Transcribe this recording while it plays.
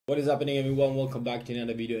What is happening, everyone? Welcome back to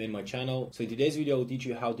another video in my channel. So in today's video, I'll teach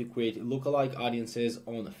you how to create lookalike audiences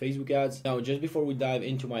on Facebook ads. Now, just before we dive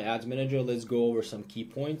into my ads manager, let's go over some key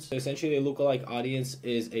points. So essentially, a lookalike audience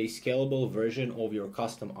is a scalable version of your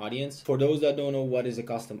custom audience. For those that don't know what is a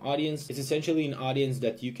custom audience, it's essentially an audience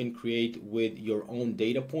that you can create with your own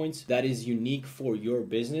data points that is unique for your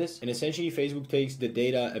business. And essentially, Facebook takes the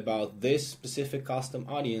data about this specific custom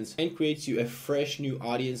audience and creates you a fresh new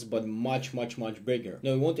audience, but much bigger.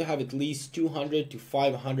 Now, we want to have at least 200 to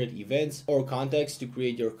 500 events or contacts to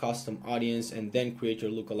create your custom audience and then create your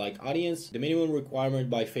lookalike audience. The minimum requirement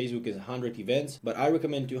by Facebook is 100 events, but I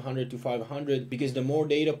recommend 200 to 500 because the more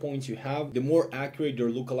data points you have, the more accurate your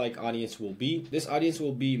lookalike audience will be. This audience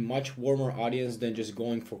will be much warmer audience than just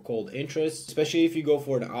going for cold interest, especially if you go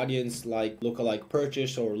for an audience like lookalike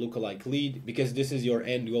purchase or lookalike lead, because this is your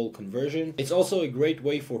end goal conversion. It's also a great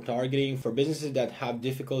way for targeting for businesses that have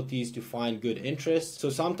difficulties to find good interest. So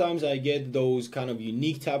sometimes I get those kind of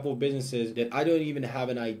unique type of businesses that I don't even have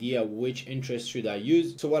an idea which interest should I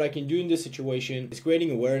use. So what I can do in this situation is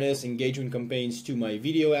creating awareness engagement campaigns to my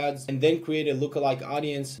video ads and then create a lookalike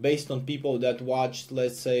audience based on people that watched,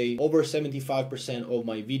 let's say, over 75% of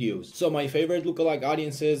my videos. So my favorite lookalike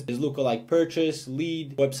audiences is lookalike purchase,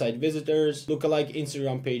 lead, website visitors, lookalike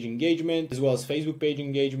Instagram page engagement, as well as Facebook page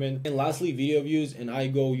engagement, and lastly video views, and I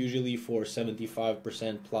go usually for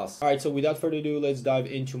 75% plus. Alright, so without further ado, let's dive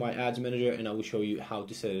into my ads manager and I will show you how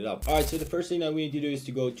to set it up. Alright, so the first thing that we need to do is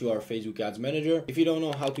to go to our Facebook ads manager. If you don't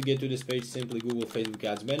know how to get to this page, simply Google Facebook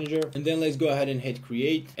ads manager and then let's go ahead and hit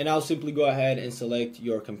create, and I'll simply go ahead and select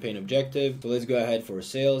your campaign objective. So let's go ahead for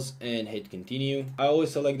sales and hit continue. I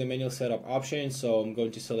always select the manual setup option, so I'm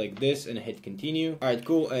going to select this and hit continue. Alright,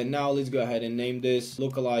 cool, and now let's go ahead and name this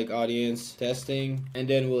lookalike audience testing, and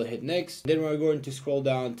then we'll hit next. Then we're going to scroll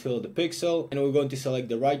down till the pixel and we're going to select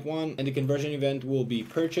the right one, and the conversion event will be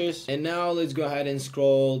purchase. And now let's go ahead and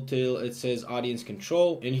scroll till it says audience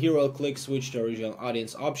control, and here I'll click switch to original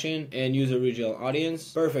audience option and use original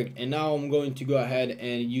audience. Perfect. And now I'm going to go ahead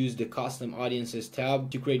and use the custom audiences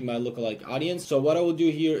tab to create my lookalike audience. So what I will do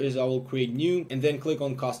here is I will create new and then click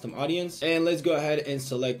on custom audience, and let's go ahead and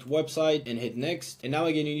select website and hit next. And now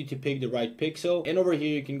again, you need to pick the right pixel, and over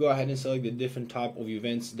here you can go ahead and select the different type of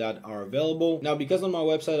events that are available. Now, because on my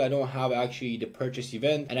website I don't have actually the purchase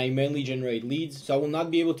event and I mainly generate leads, so I will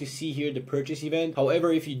not be able to see here the purchase event.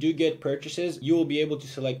 However, if you do get purchases, you will be able to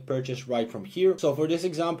select purchase right from here. So for this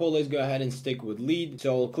example, let's go ahead and stick with lead.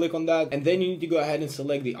 So I'll click on that, and then you need to go ahead and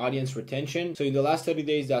select the audience retention. So in the last 30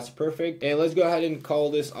 days, that's perfect. And let's go ahead and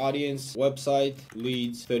call this audience website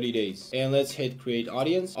leads 30 days. And let's hit create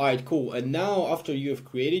audience. All right, cool. And now after you have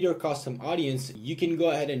created your custom audience, you can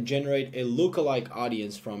go ahead and generate a lookalike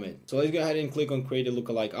audience from it. So let's go ahead and click on create a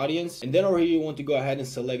lookalike audience. And then over here, you want to go ahead and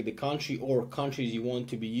select the country or countries you want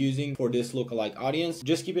to be using for this lookalike audience.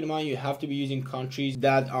 Just keep in mind, you have to be using countries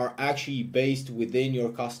that are actually based within your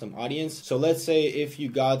custom audience. So let's say if you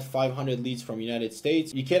got 500 leads from United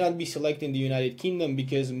States, you cannot be selecting the United Kingdom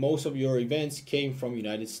because most of your events came from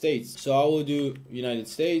United States. So I will do United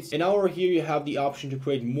States. And now over here, you have the option to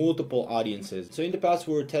create multiple audiences. So in the past,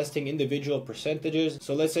 we were testing individual percentages.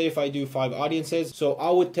 So let's say if I do 5 audiences, so I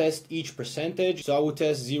would test each percentage. So I would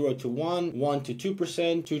test 0 to 1, 1 to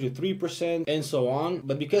 2%, 2 to 3%, and so on.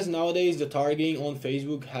 But because nowadays the targeting on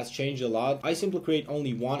Facebook has changed a lot, I simply create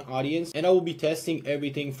only one audience and I will be testing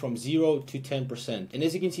everything from 0 to 10%. And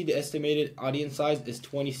as you can see, the estimated audience size is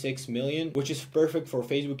 26 million, which is perfect for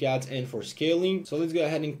Facebook ads and for scaling. So let's go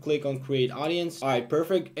ahead and click on create audience. All right,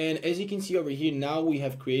 perfect. And as you can see over here, now we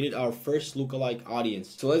have created our first lookalike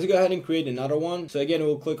audience. So let's go ahead and create another one. So again,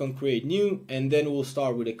 we'll click on create new, and then we'll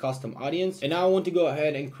start with a custom audience. And now I want to go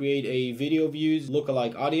ahead and create a video views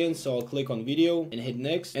lookalike audience. So I'll click on video and hit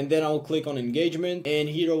next, and then I'll click on engagement, and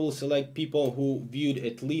here I will select people who viewed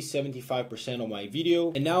at least 75% of my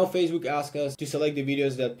video. And now Facebook asks us to select the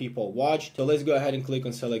videos that people watched. So let's go ahead and click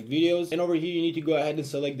on select videos, and over here you need to go ahead and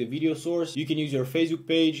select the video source. You can use your Facebook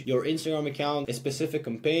page, your Instagram account, a specific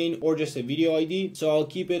campaign, or just a video ID. So I'll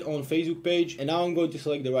keep it on Facebook page, and now I'm going to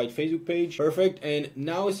select the right Facebook page. Perfect. And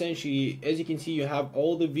now essentially, as you can see, you have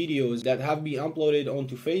all the videos that have been uploaded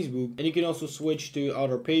onto Facebook, and you can also switch to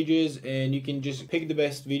other pages and you can just pick the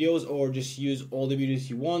best videos or just use all the videos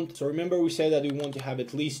you want. So remember, we said that we want to have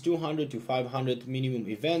at least 200 to 500 minimum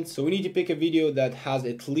events. So we need to pick a video that has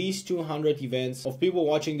at least 200 events of people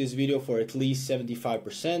watching this video for at least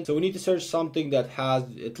 75%. So we need to search something that has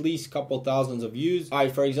at least a couple thousands of views. All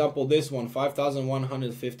right, for example, this one,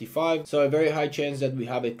 5,155. So a very high chance that we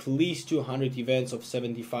have at least 200 events of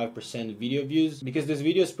 75% video views, because this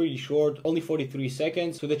video is pretty short, only 43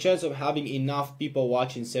 seconds. So the chance of having enough people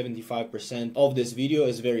watching 75% of this video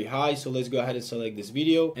is very high. So let's go ahead and select this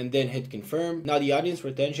video and then hit confirm. Now the audience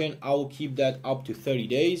retention, I will keep that up to 30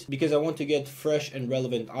 days because I want to get fresh and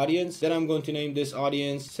relevant audience. Then I'm going to name this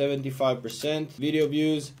audience 75% video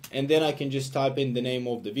views, and then I can just type in the name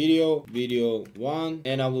of the video 1,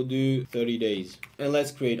 and I will do 30 days. And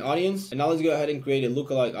let's create audience. And now let's go ahead and create a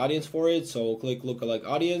lookalike audience for it. So we'll click lookalike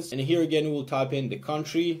audience, and here again we'll type in the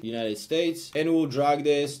country, United States, and we'll drag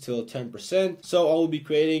this till 10%. So I will be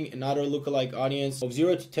creating another lookalike audience of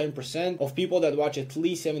 0 to 10% of people that watch at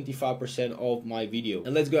least 75% of my video.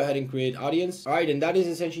 And let's go ahead and create audience. All right, and that is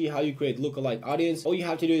essentially how you create lookalike audience. All you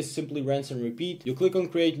have to do is simply rinse and repeat. You click on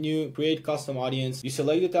create new, create custom audience. You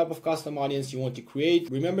select the type of custom audience you want to create.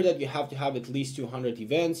 Remember that you have to have at least 200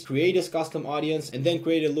 events. Create this custom audience and then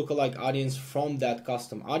create a lookalike audience from that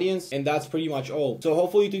custom audience. And that's pretty much all. So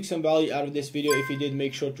hopefully you took some value out of this video. If you did,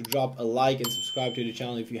 make sure to drop a like and subscribe to the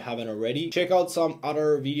channel if you haven't already. Check out some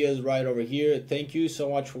other videos right over here. Thank you so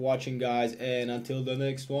much for watching, guys, and until the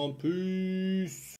next one, peace.